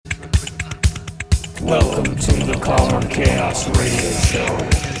Welcome to the Calm Chaos Radio Show.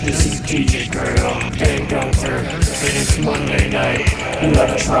 This is DJ Greyhünd, Dan Gunther, and it's Monday night.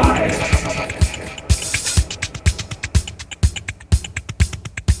 Electronic.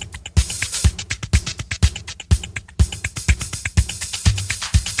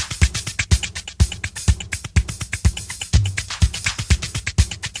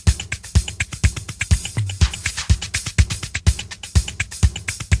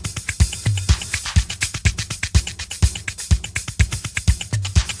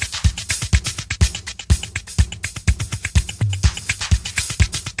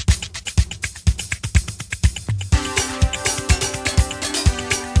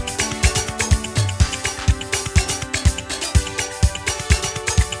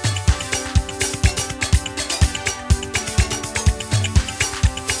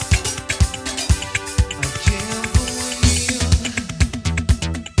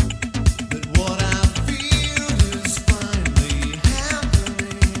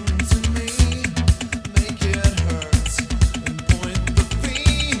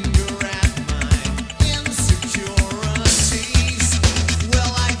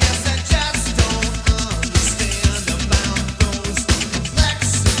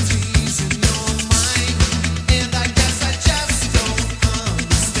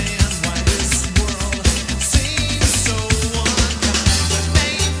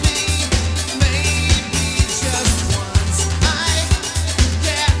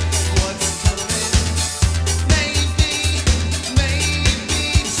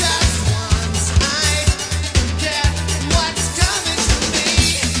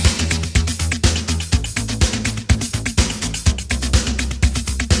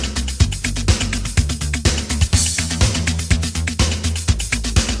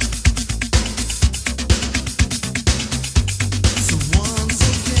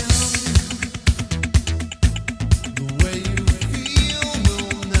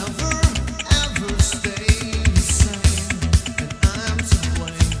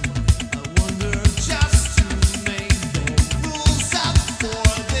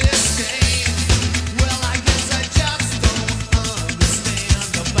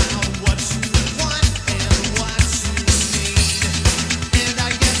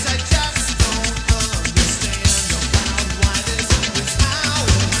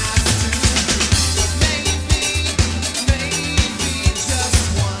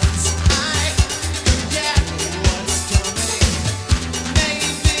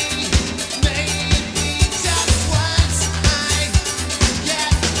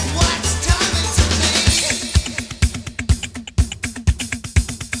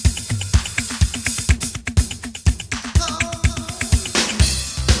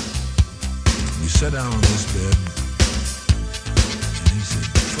 Sat down on this bed, and he said,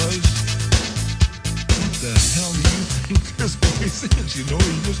 "Fuzz, what the hell do you think this voice is? You know,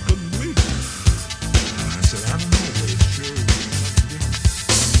 he just couldn't believe it." And I said, "I don't know, but it's sure is something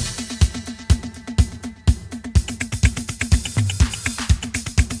different."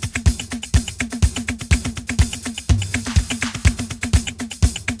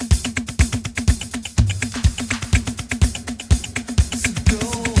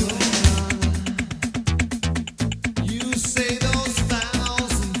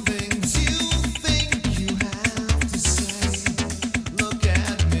 Look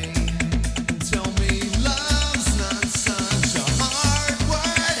at me and tell me love's not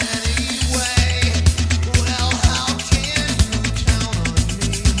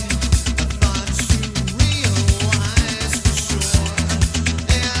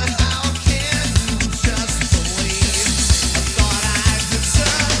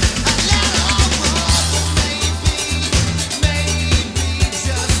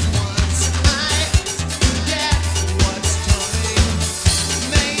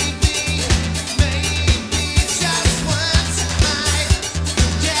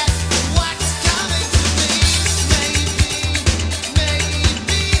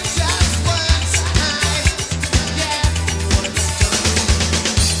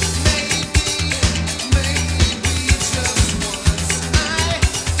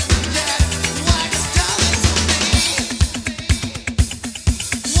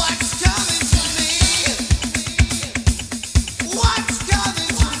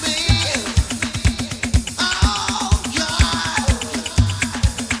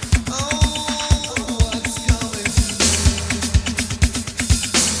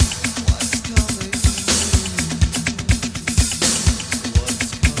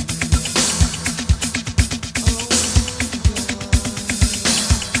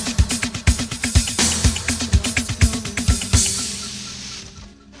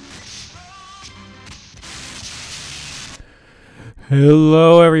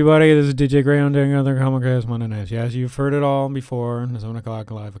Hello, everybody. This is DJ Greyhünd doing another Comic Cast Monday nights. Yes, you've heard it all before. 7 o'clock,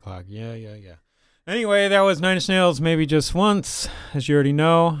 5 o'clock. Yeah. Anyway, that was Nine Inch Nails, Maybe Just Once, as you already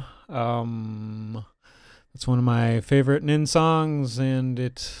know. It's one of my favorite Nin songs, and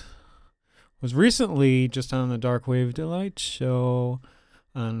it was recently just on the Dark Wave Delight show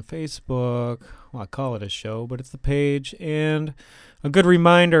on Facebook. Well, I call it a show, but it's the page, and a good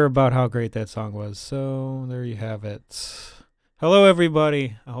reminder about how great that song was. So there you have it. Hello,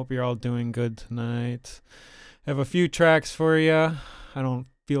 everybody. I hope you're all doing good tonight. I have a few tracks for you. I don't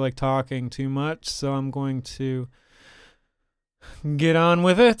feel like talking too much, so I'm going to get on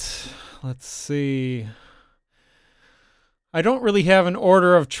with it. Let's see. I don't really have an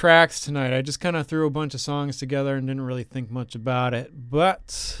order of tracks tonight. I just kind of threw a bunch of songs together and didn't really think much about it.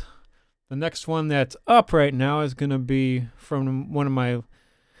 But the next one that's up right now is going to be from one of my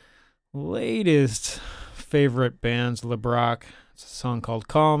latest favorite bands, LeBrock. It's a song called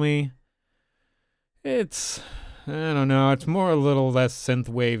Call Me. It's, I don't know, it's more a little less synth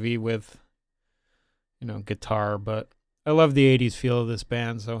wavy with, guitar, but I love the 80s feel of this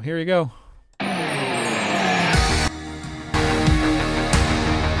band, so here you go.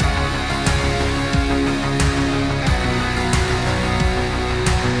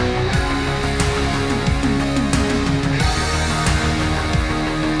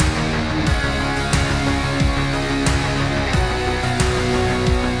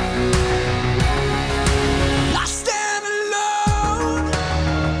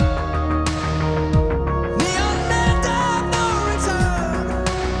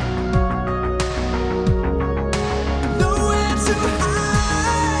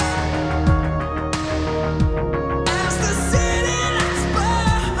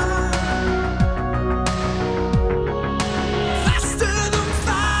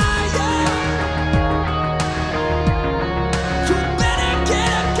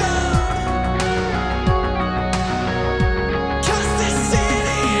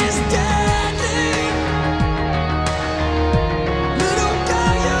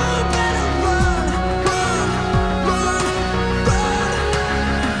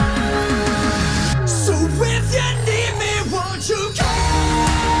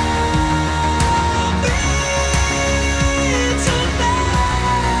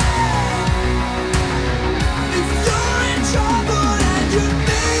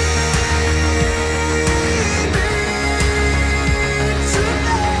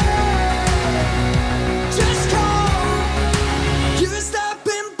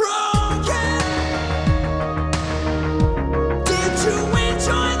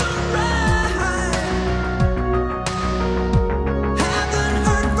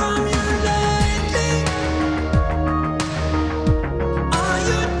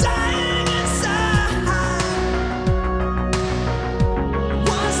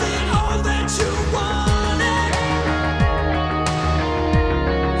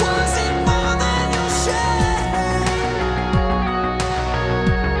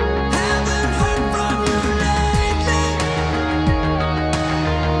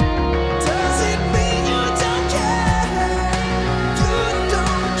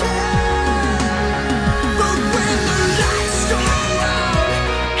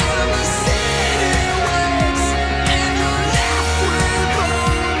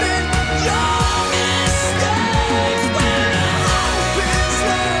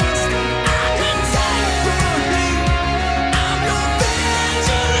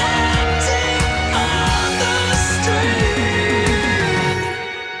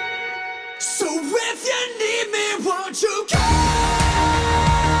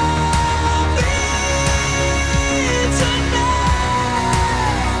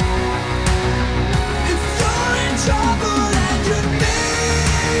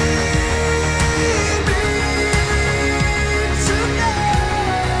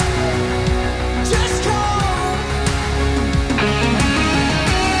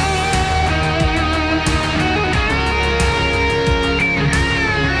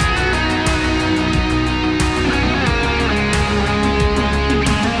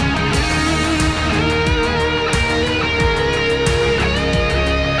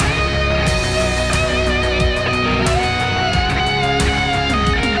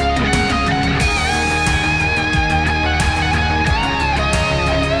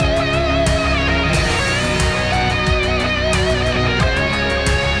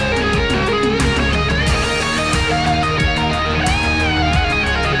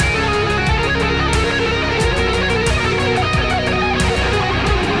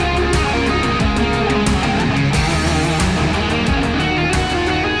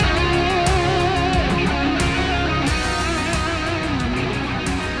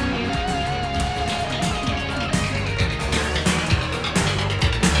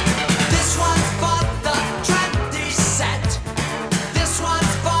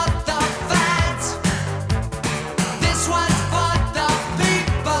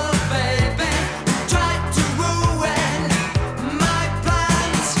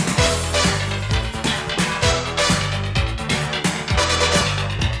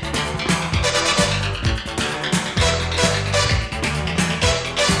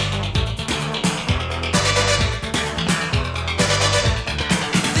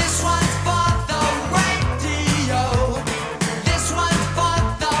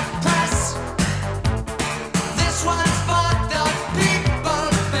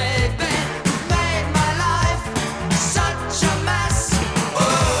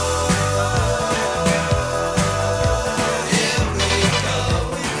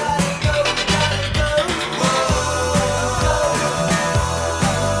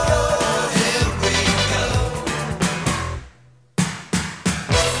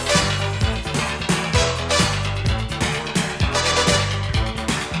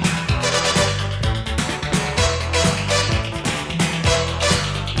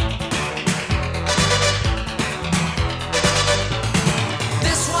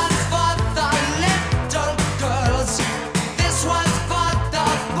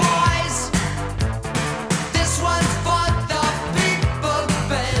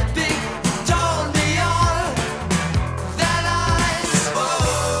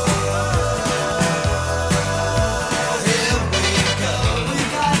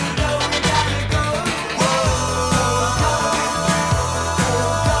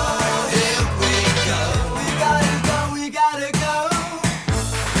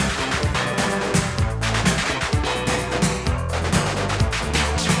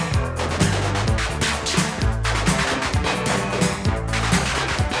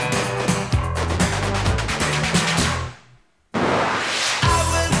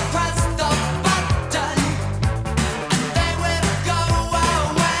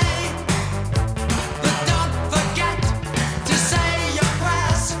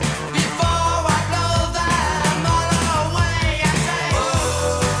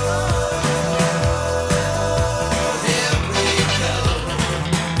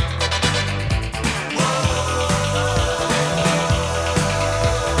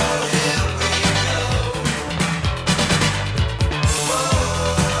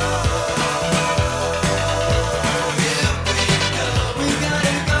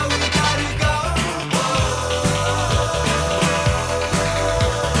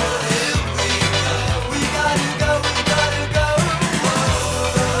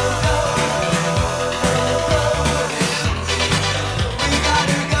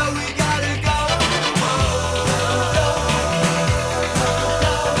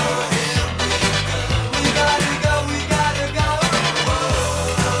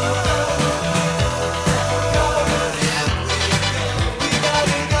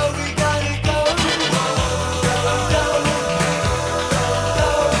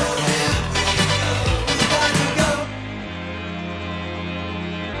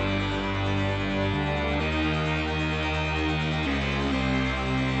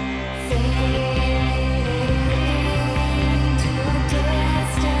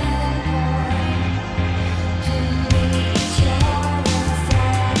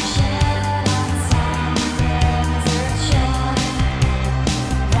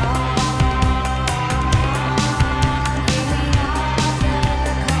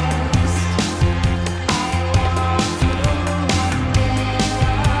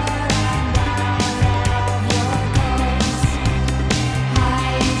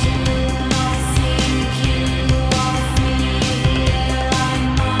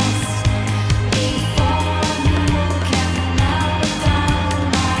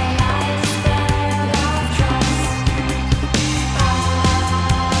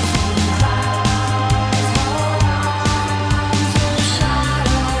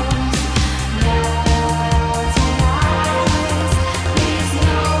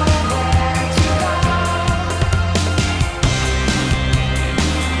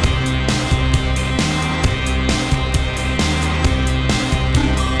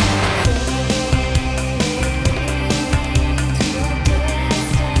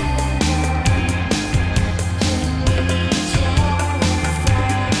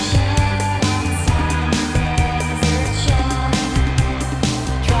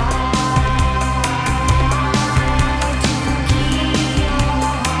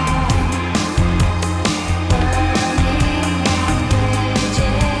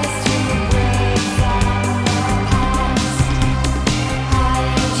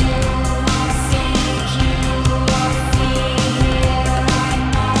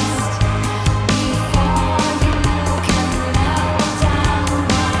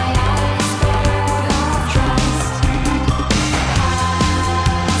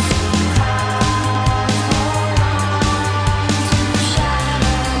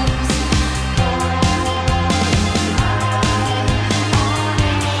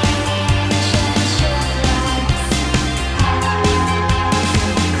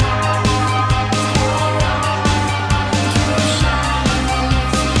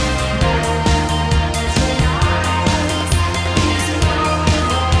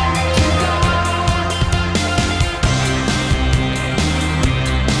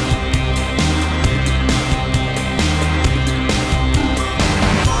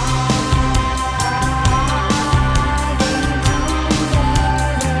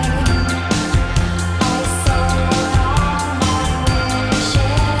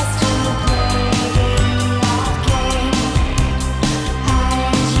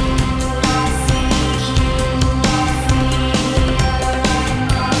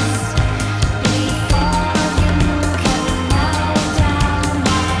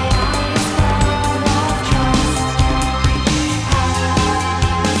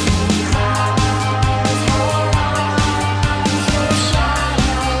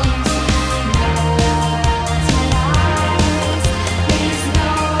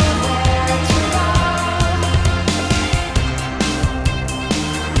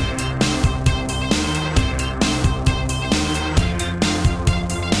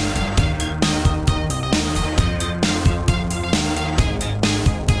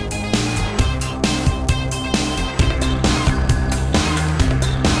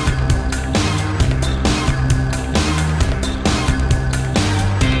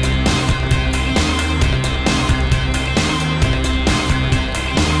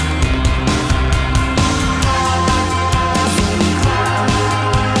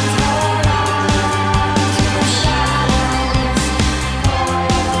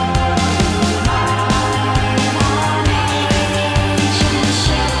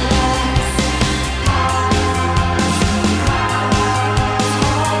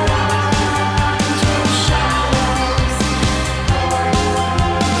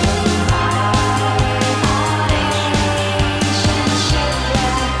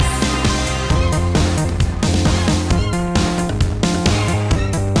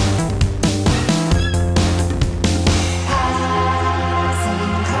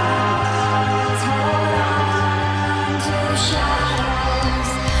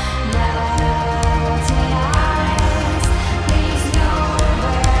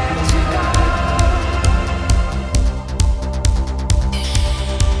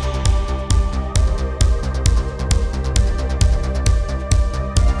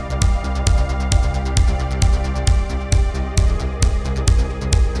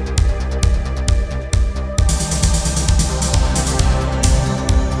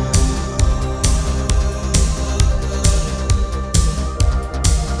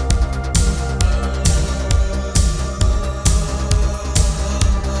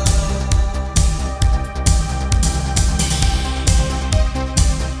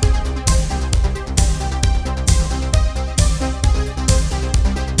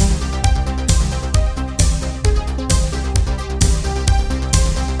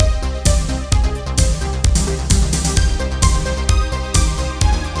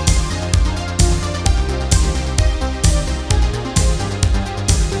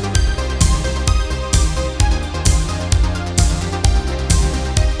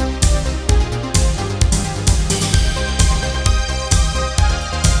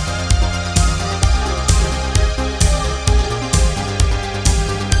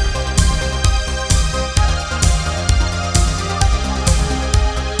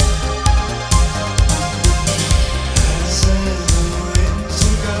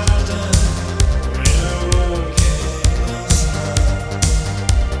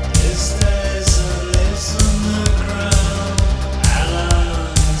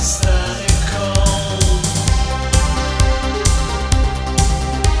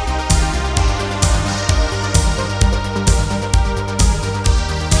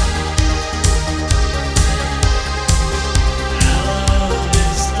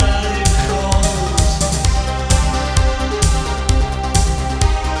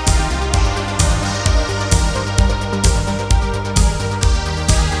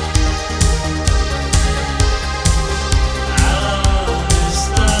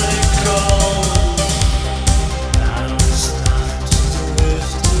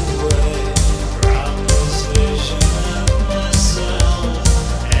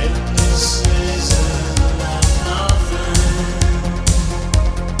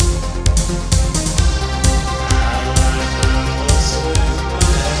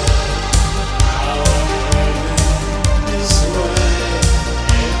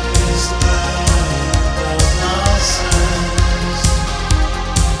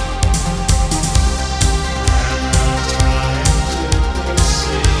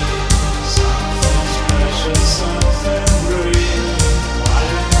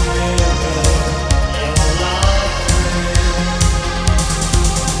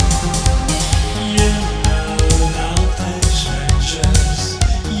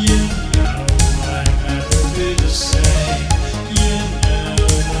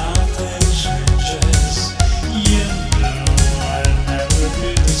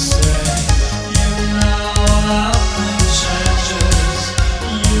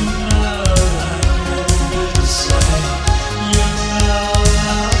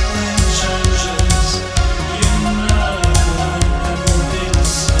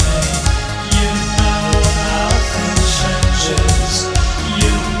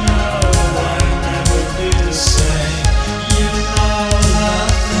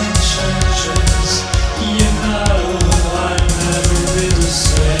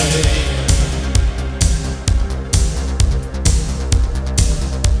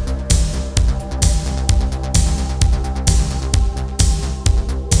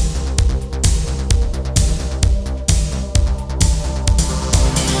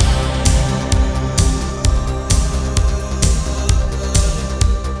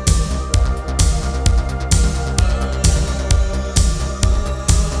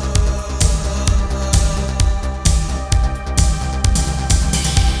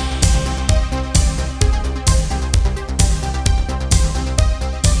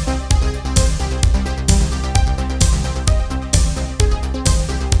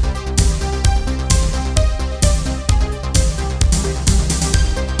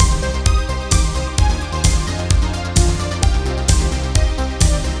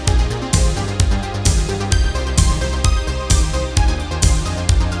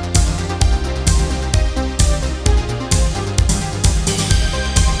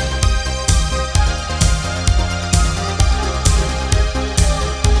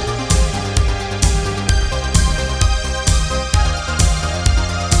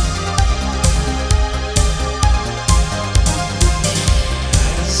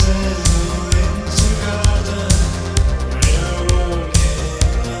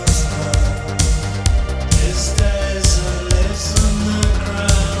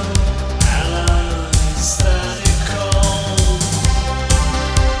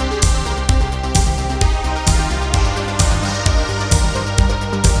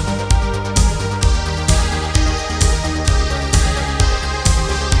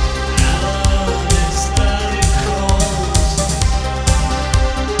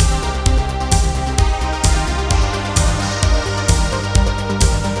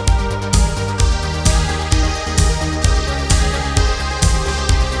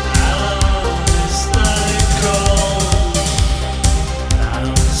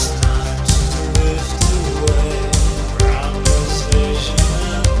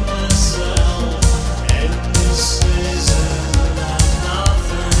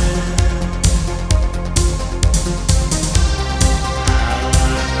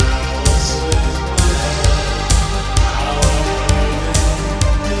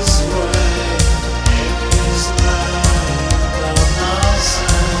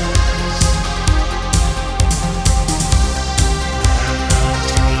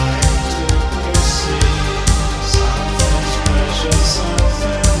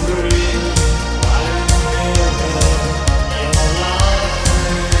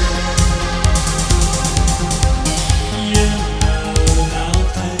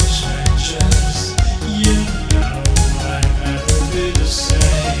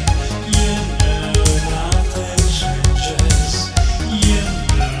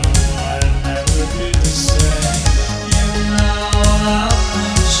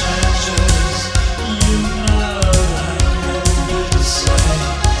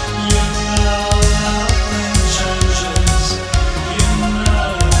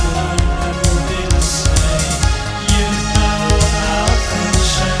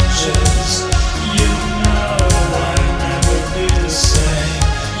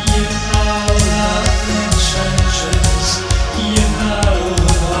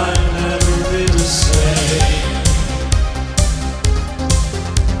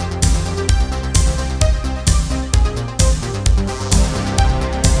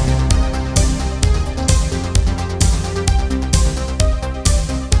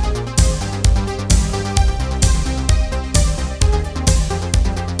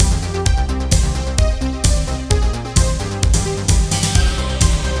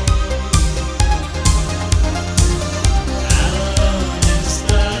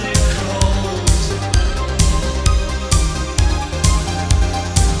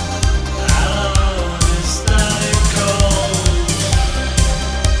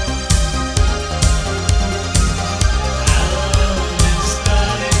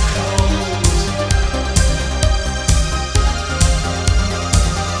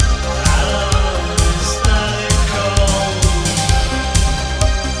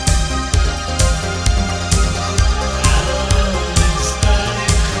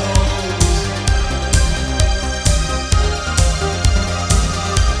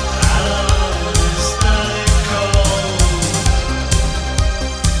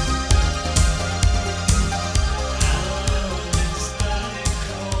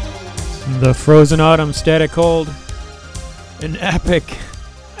 The Frozen Autumn Static Cold. An epic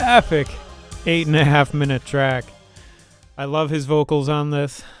 8.5 minute track. I love his vocals on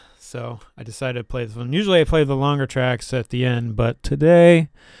this, so I decided to play this one. Usually I play the longer tracks at the end, but today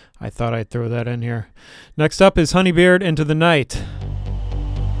I thought I'd throw that in here. Next up is Honeybeard, Into the Night.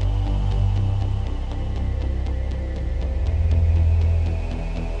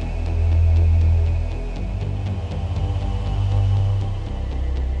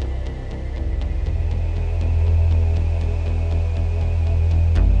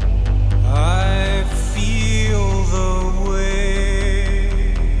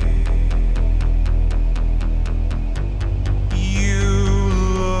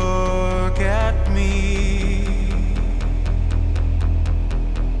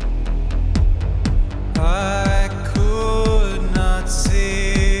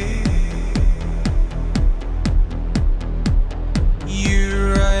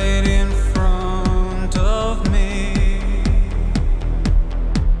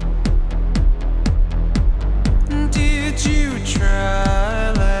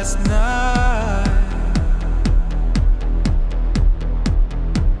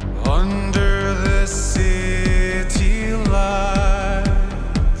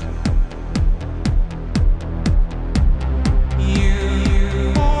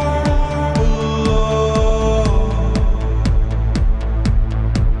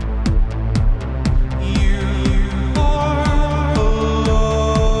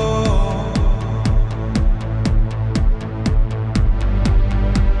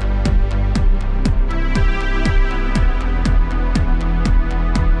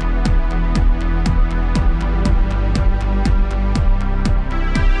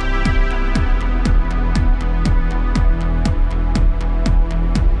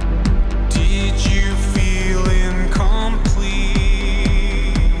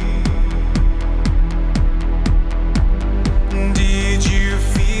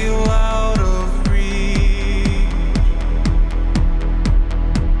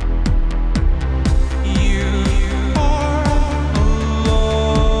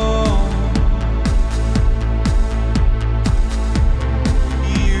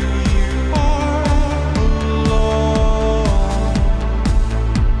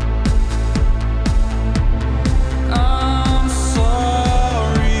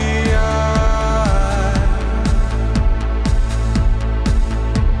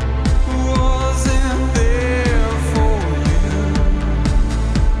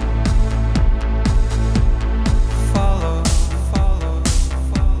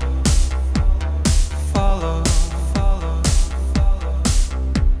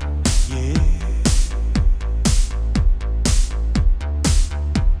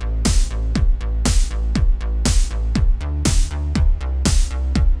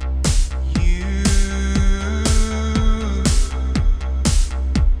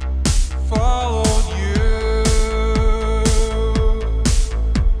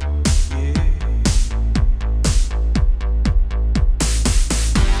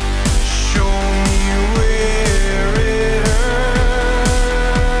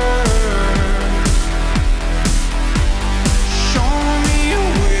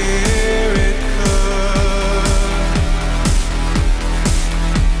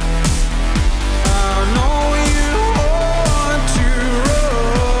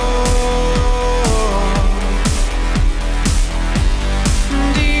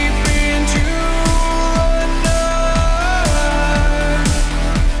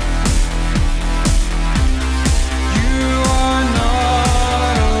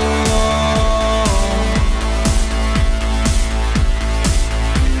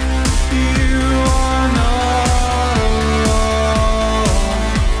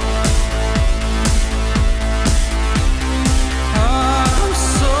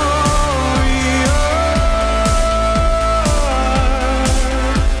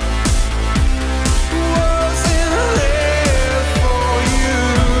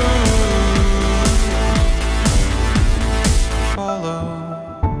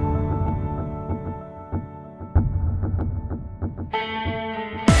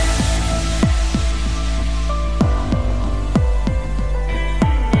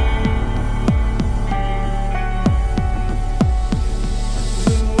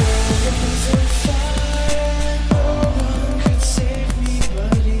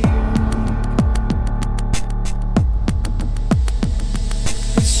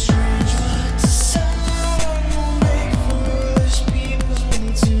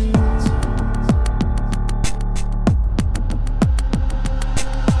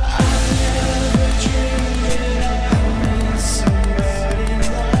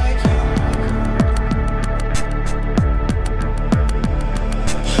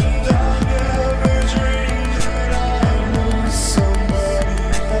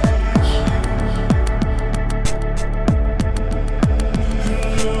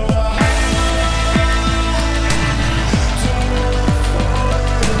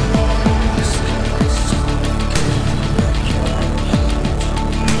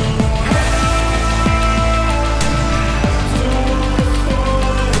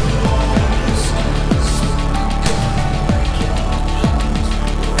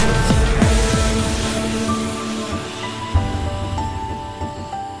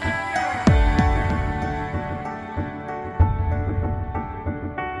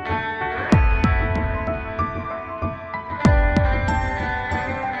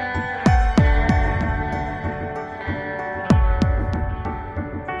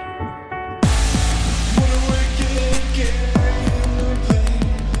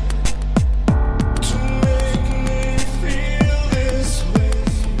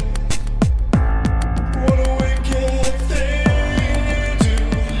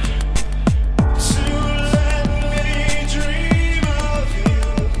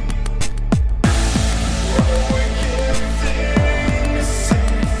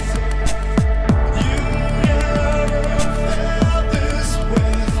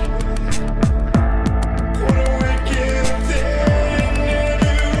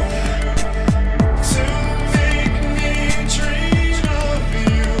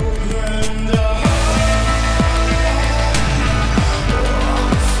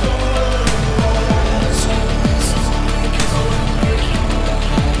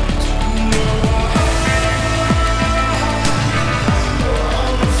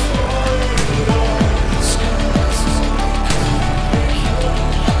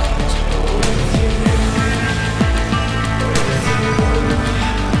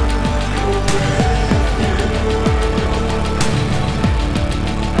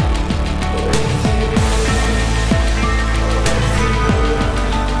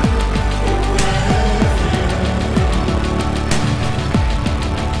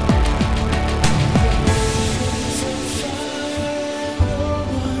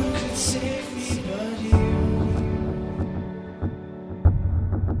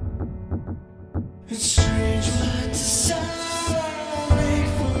 It's strange what to sound like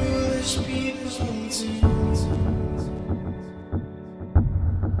foolish people do.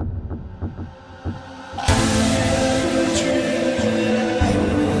 I never dreamed I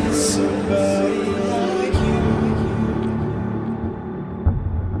would somebody like you.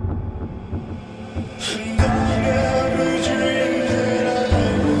 And I never dreamed that I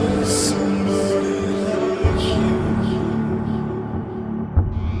was somebody like you.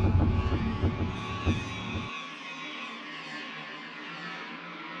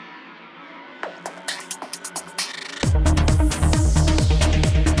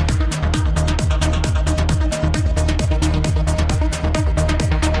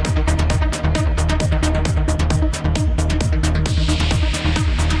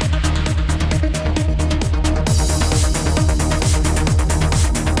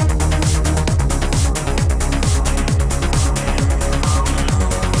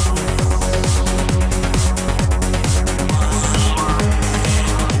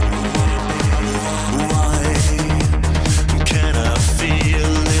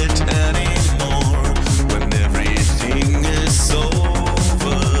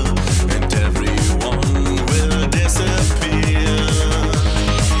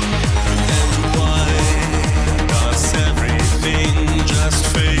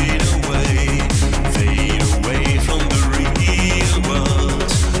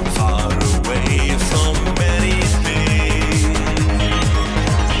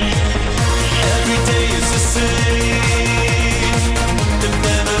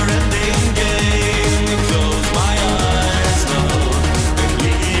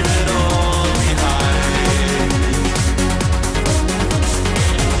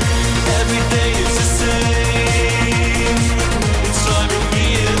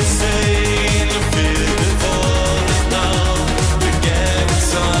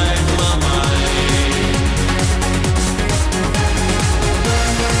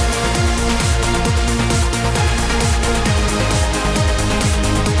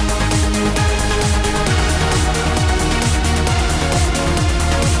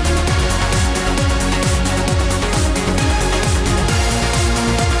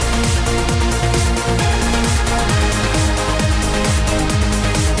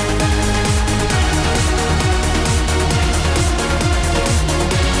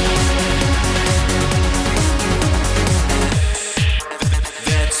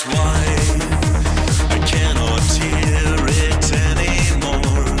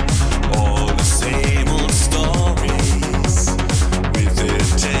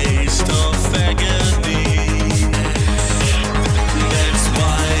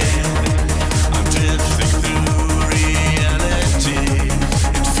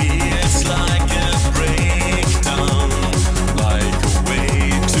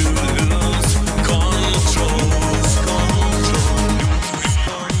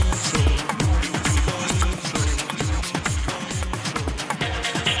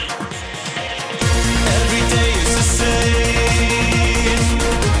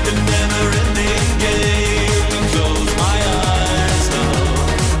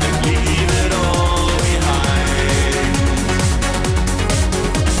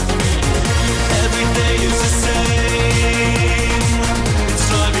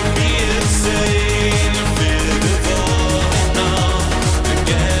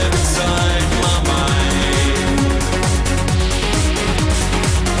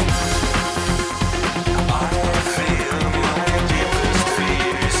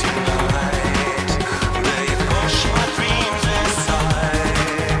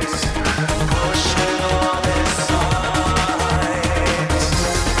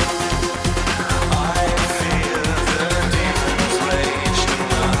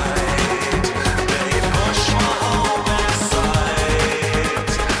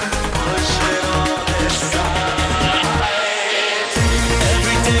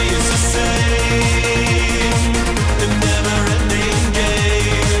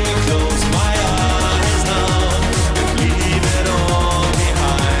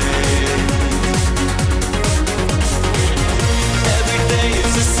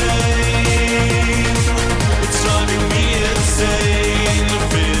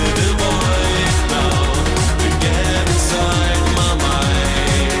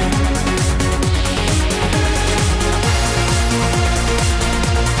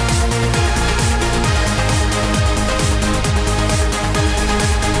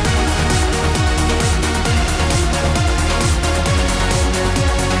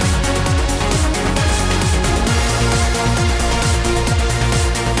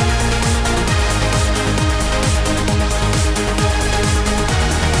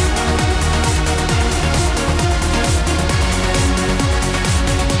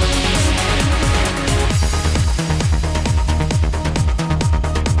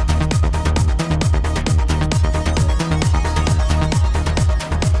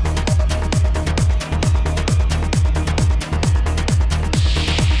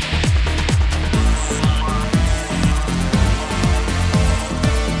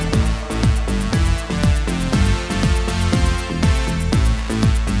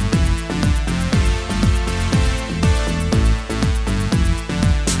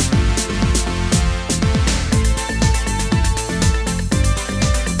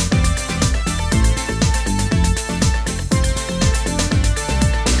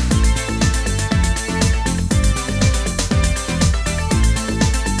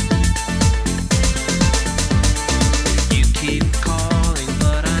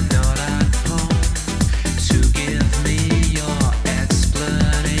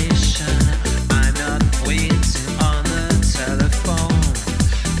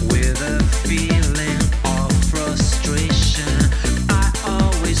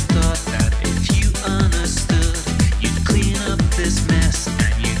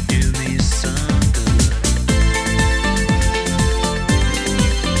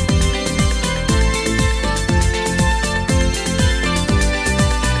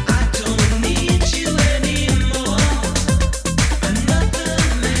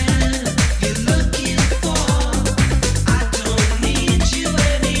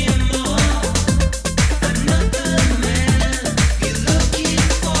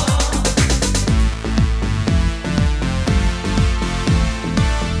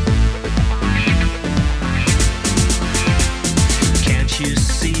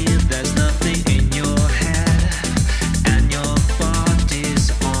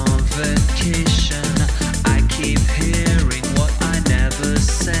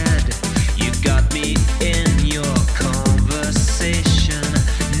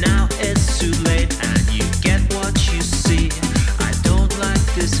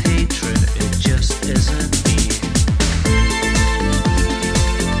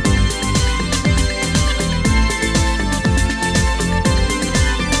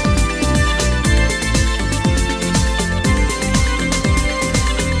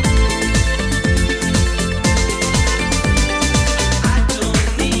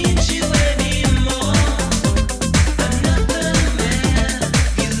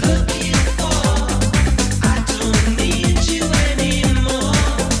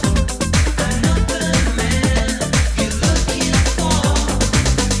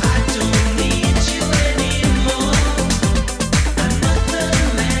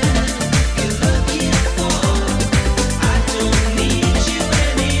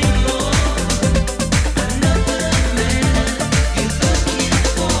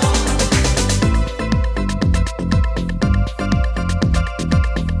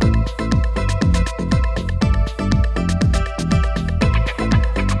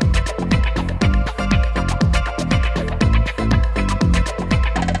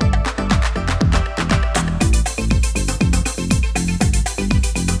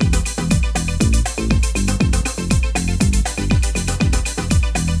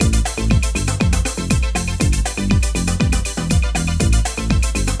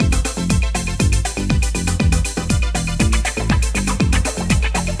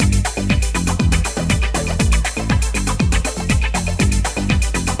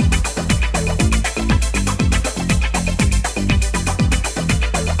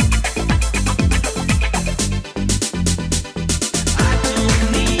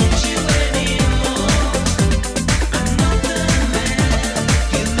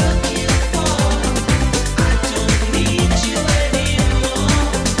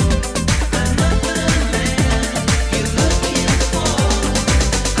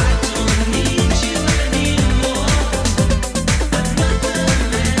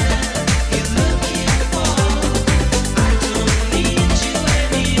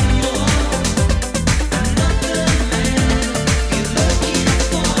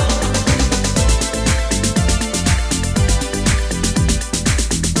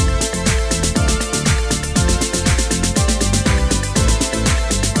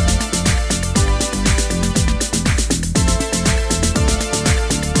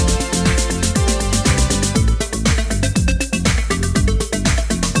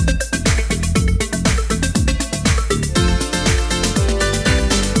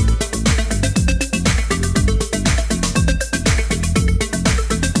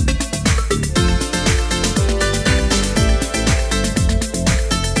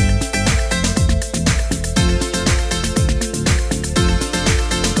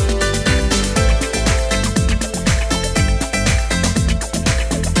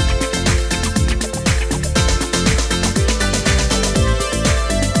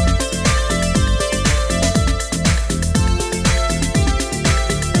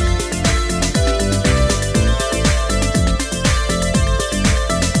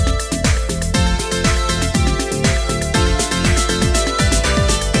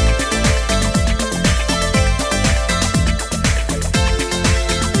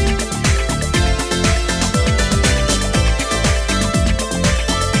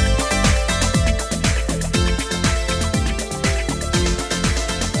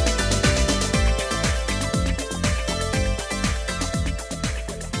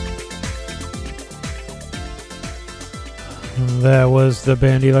 That was the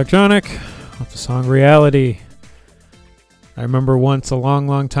band Electronic with the song Reality. I remember once a long,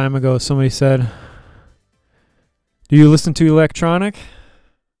 long time ago somebody said, "Do you listen to Electronic?"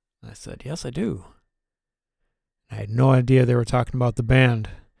 I said, "Yes, I do." I had no idea they were talking about the band,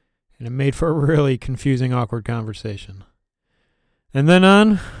 and it made for a really confusing, awkward conversation. And then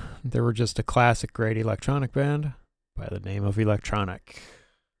on, they were just a classic great electronic band by the name of Electronic.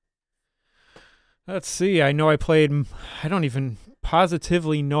 Let's see, I don't even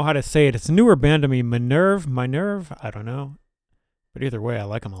positively know how to say it. It's a newer band to me, Minerve, I don't know. But either way, I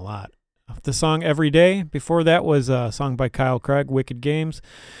like them a lot. The song Every Day, before that was a song by Kyle Craig, Wicked Games.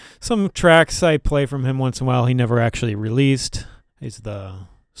 Some tracks I play from him once in a while, he never actually released. He's the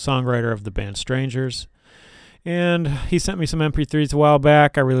songwriter of the band Strangers. And he sent me some MP3s a while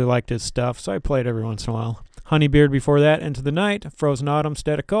back. I really liked his stuff, so I played every once in a while. Honeybeard before that, Into the Night, Frozen Autumn,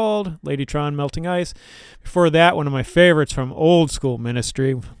 Static Cold, Ladytron, Melting Ice. Before that, one of my favorites from old school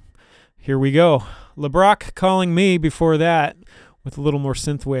Ministry. Here we go. LeBrock, Calling Me before that, with a little more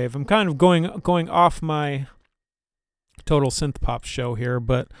synthwave. I'm kind of going off my total synthpop show here,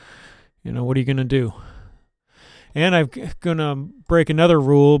 but, what are you going to do? And I'm going to break another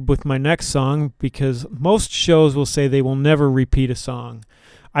rule with my next song, because most shows will say they will never repeat a song.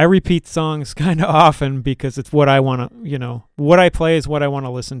 I repeat songs kind of often because it's what I want to, what I play is what I want to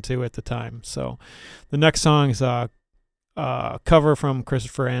listen to at the time. So the next song is a cover from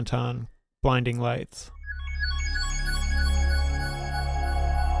Christopher Anton, Blinding Lights.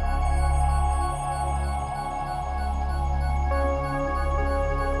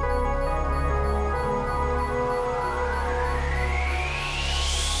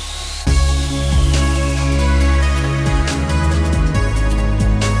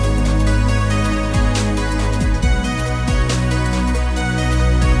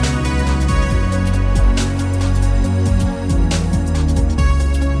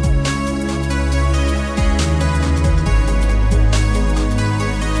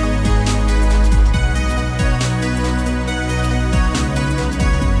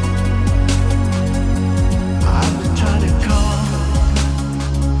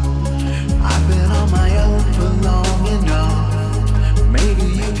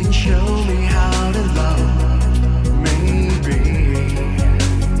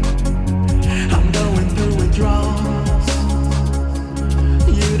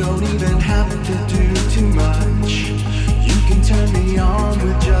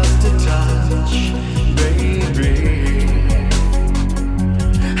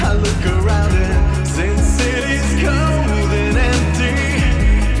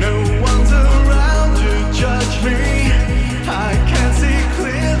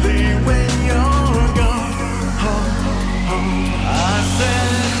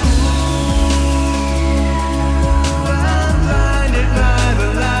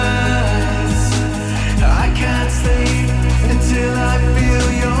 Until I feel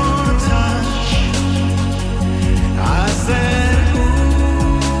your touch.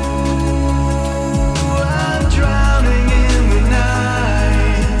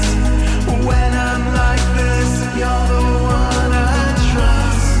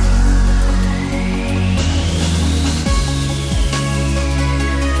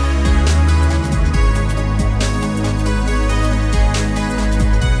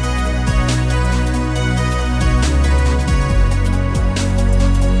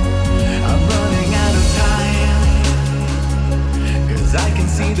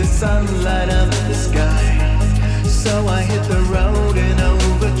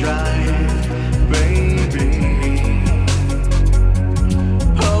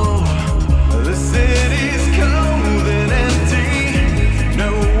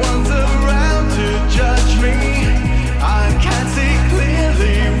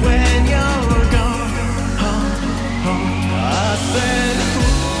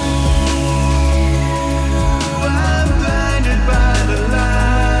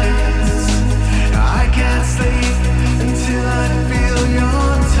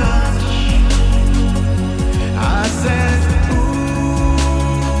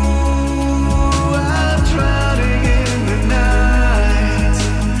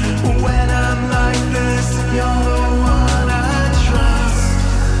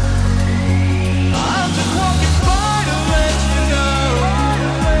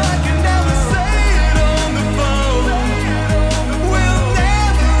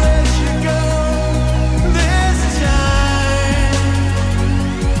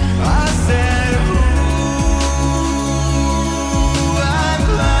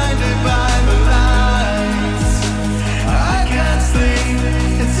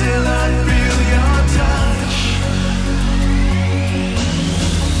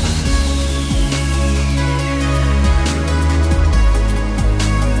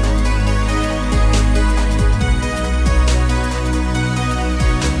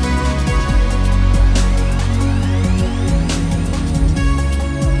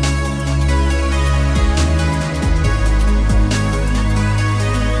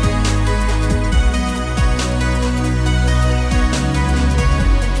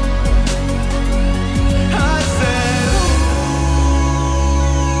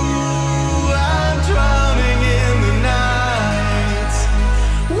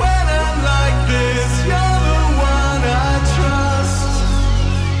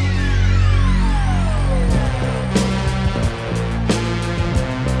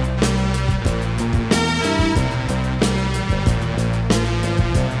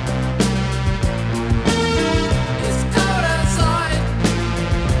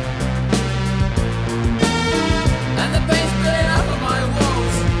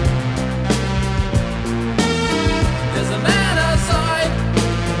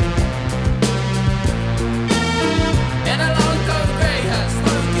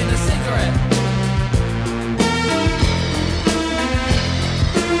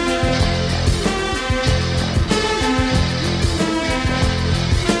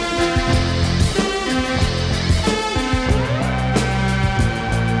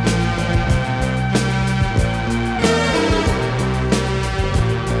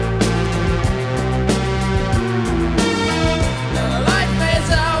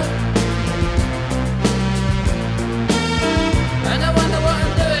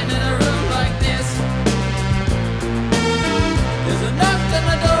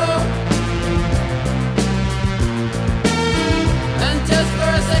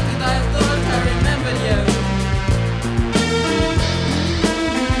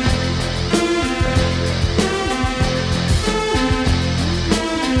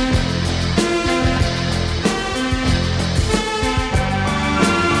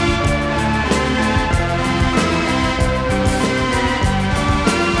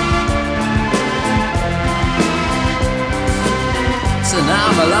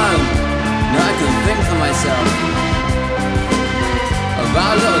 alone, and I can think for myself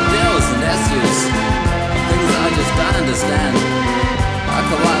about little deals and issues, things that I just don't understand. I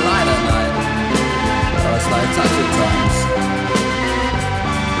could white light at night, or a slow touch at times.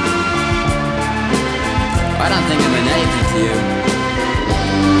 I don't think I mean anything to you.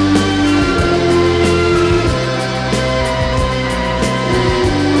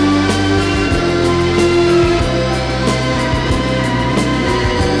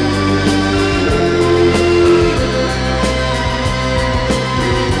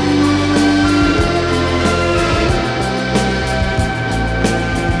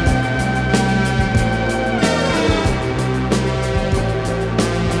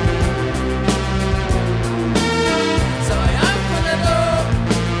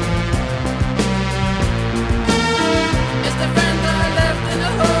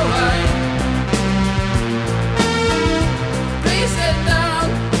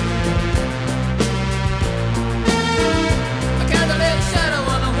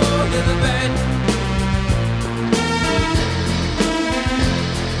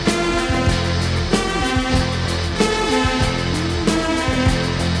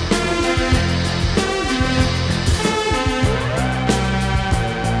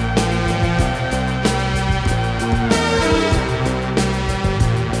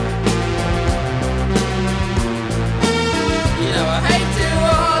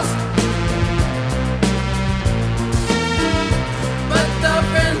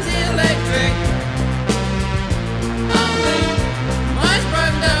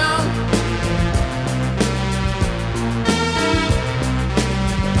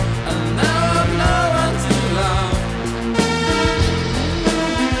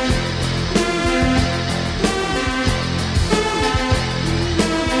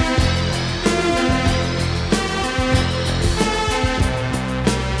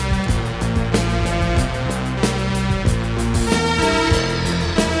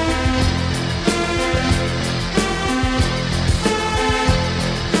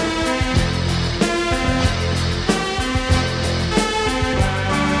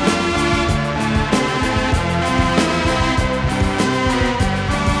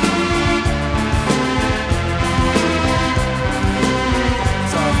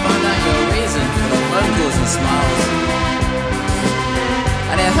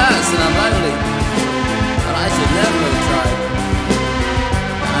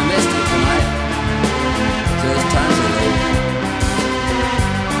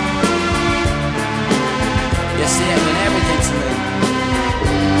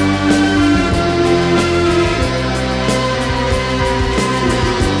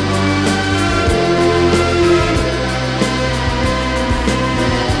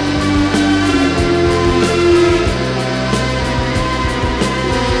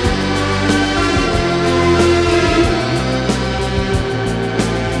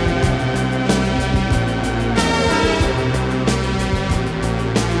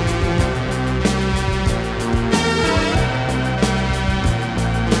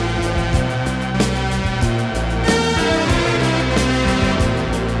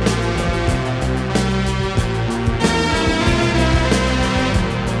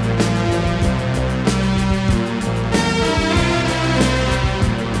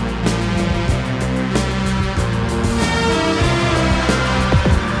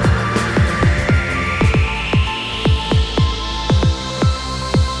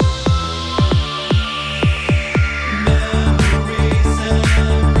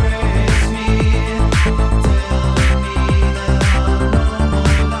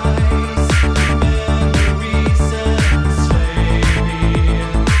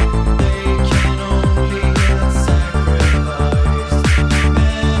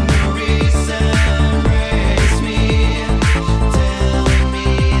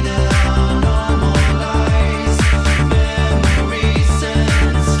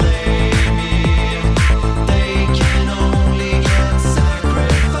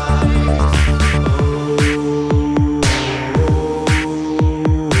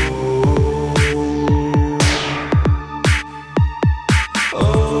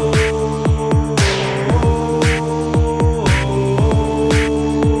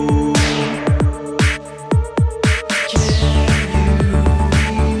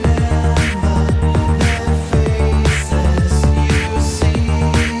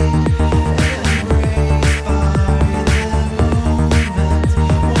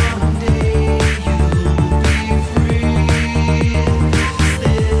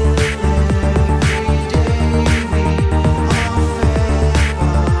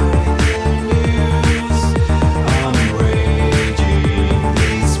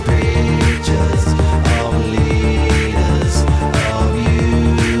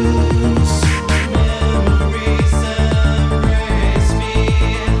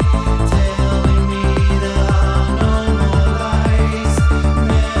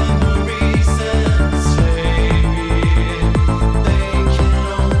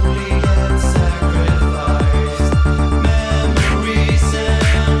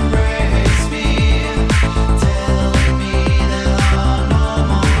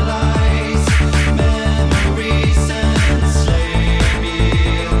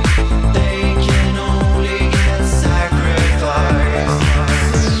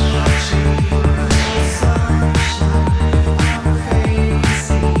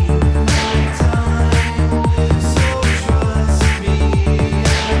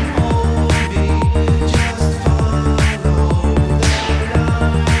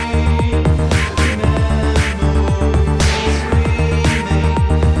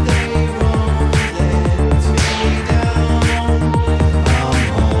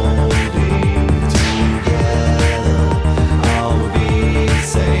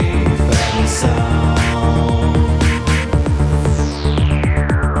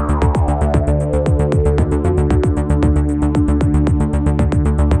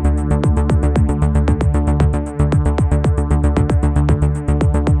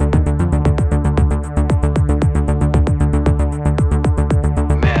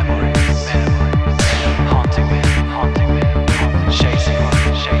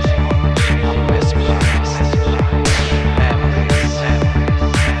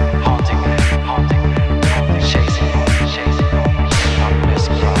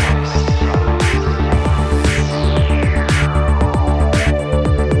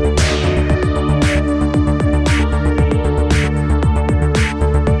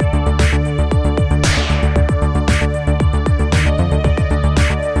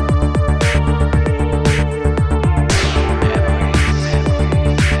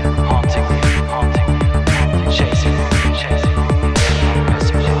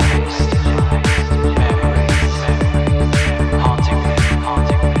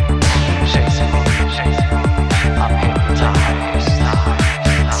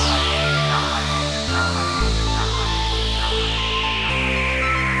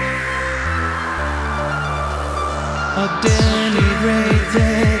 A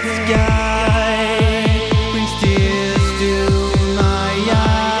denigrated sky brings tears to my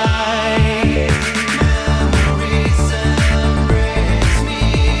eyes. Memories embrace me,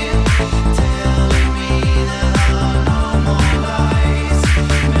 telling me there are no more lies.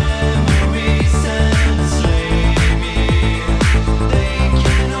 Memories enslave me, they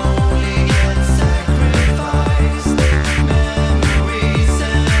can only get sacrificed. Memories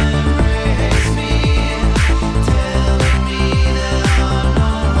embrace me, telling me there are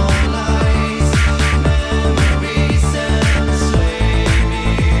no more lies. Memories enslave me,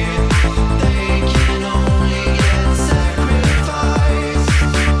 they can only get sacrificed.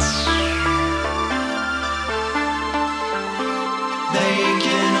 They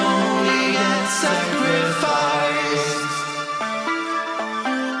can only get sacrificed.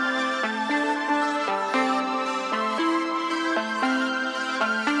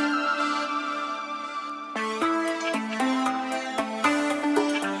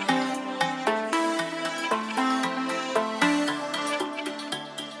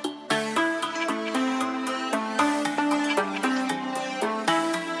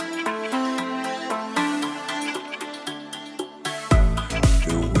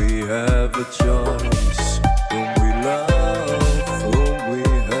 Do we have a choice? Whom we love, whom we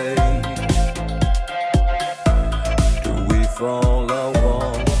hate? Do we follow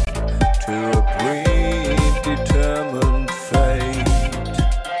on to a predetermined fate?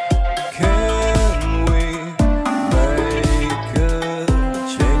 Can we make a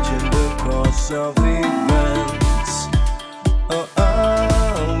change in the course of events? Or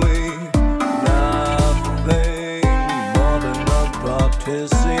are we nothing more than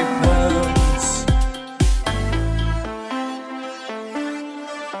non-participants?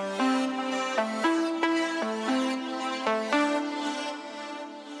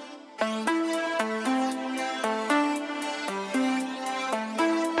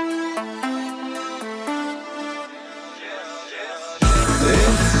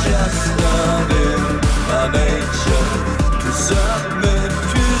 It's just not in my nature to submit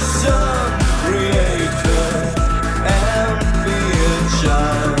to some creator and be a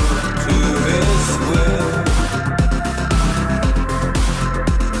child to his will.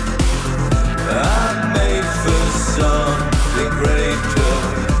 I'm made for something greater.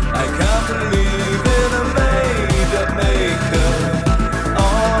 I can't believe in a made-up maker.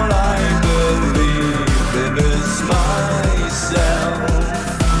 All I believe in is myself.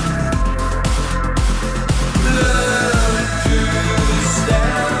 Learn to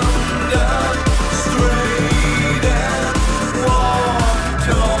stand up straight and walk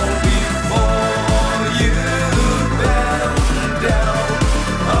tall before you bend down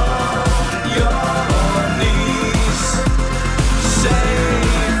on your knees.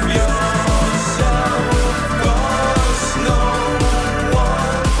 Save yourself, 'cause no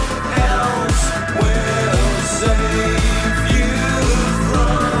one else will save you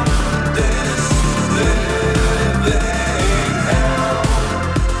from this living hell.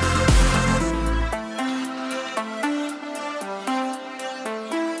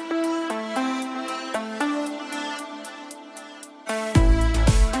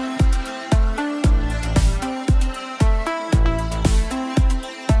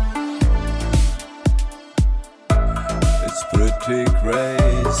 It's pretty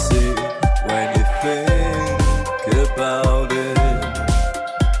crazy when you think about it.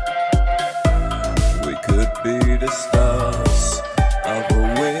 We could be the stars of a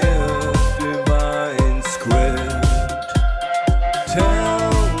weird divine script.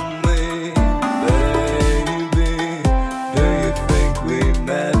 Tell me, baby, do you think we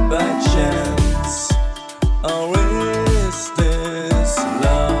met by chance? Or is this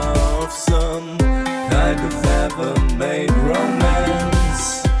love some kind of heaven-made romance?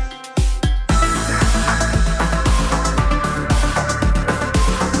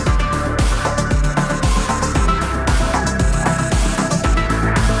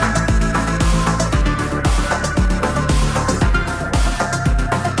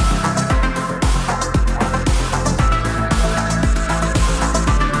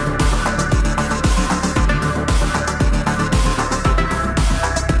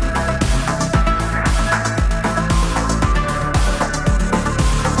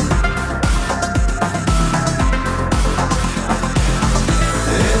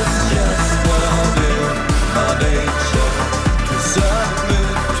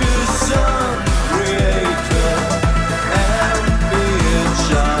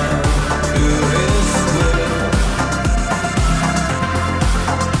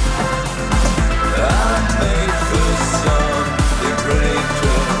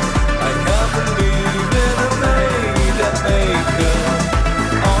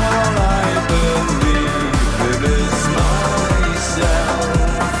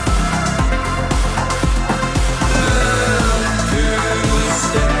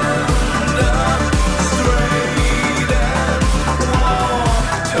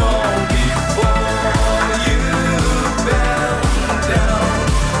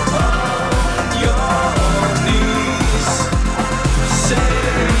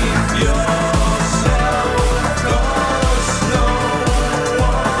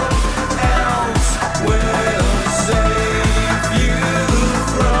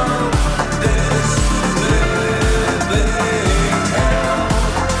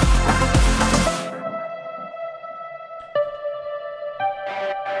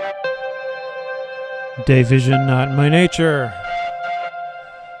 Day Vision, Not My Nature.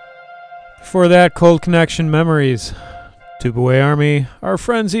 Before that, Cold Connection, Memories. Tubeway Army, Our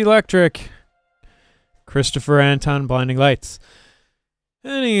Friends Electric. Christopher Anton, Blinding Lights.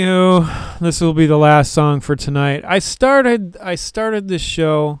 Anywho, this will be the last song for tonight. I started this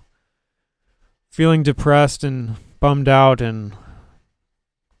show feeling depressed and bummed out and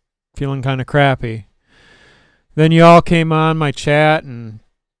feeling kind of crappy. Then you all came on my chat and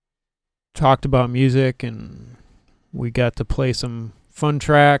talked about music, and we got to play some fun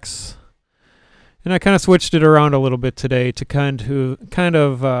tracks. And I kind of switched it around a little bit today to kind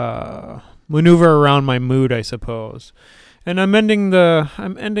of maneuver around my mood, I suppose. And I'm ending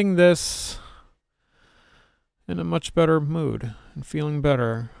this in a much better mood and feeling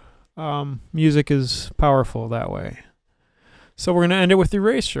better. Music is powerful that way. So we're going to end it with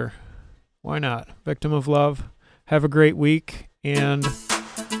Erasure. Why not? Victim of Love. Have a great week, and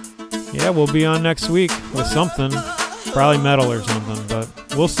yeah, we'll be on next week with something. Probably metal or something,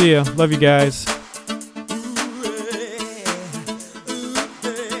 but we'll see ya. Love you guys.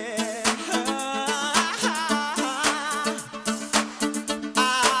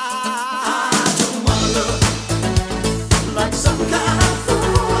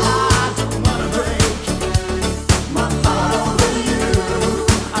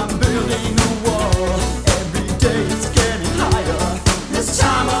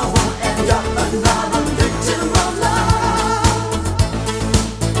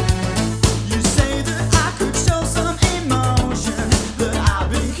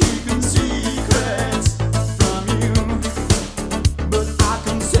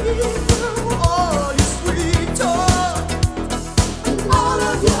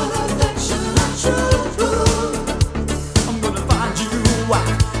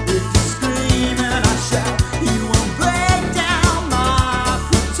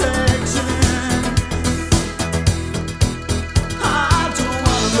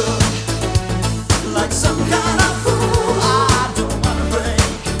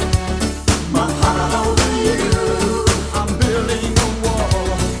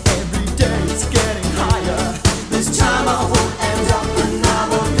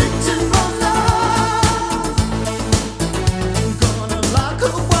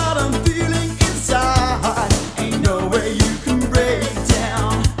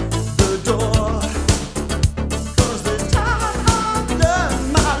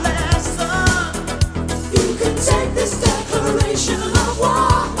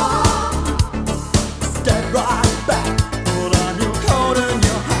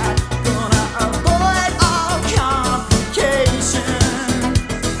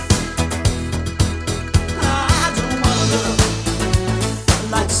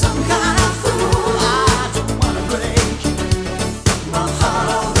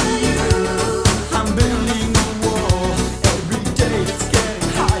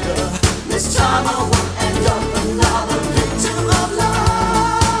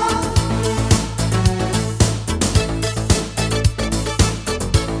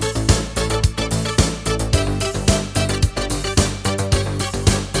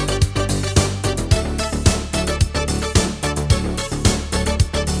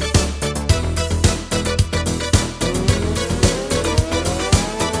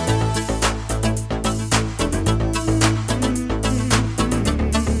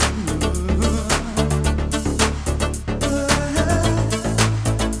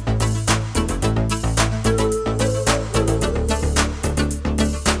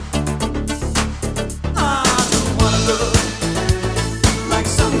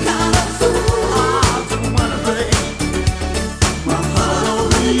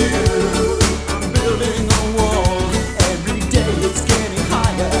 You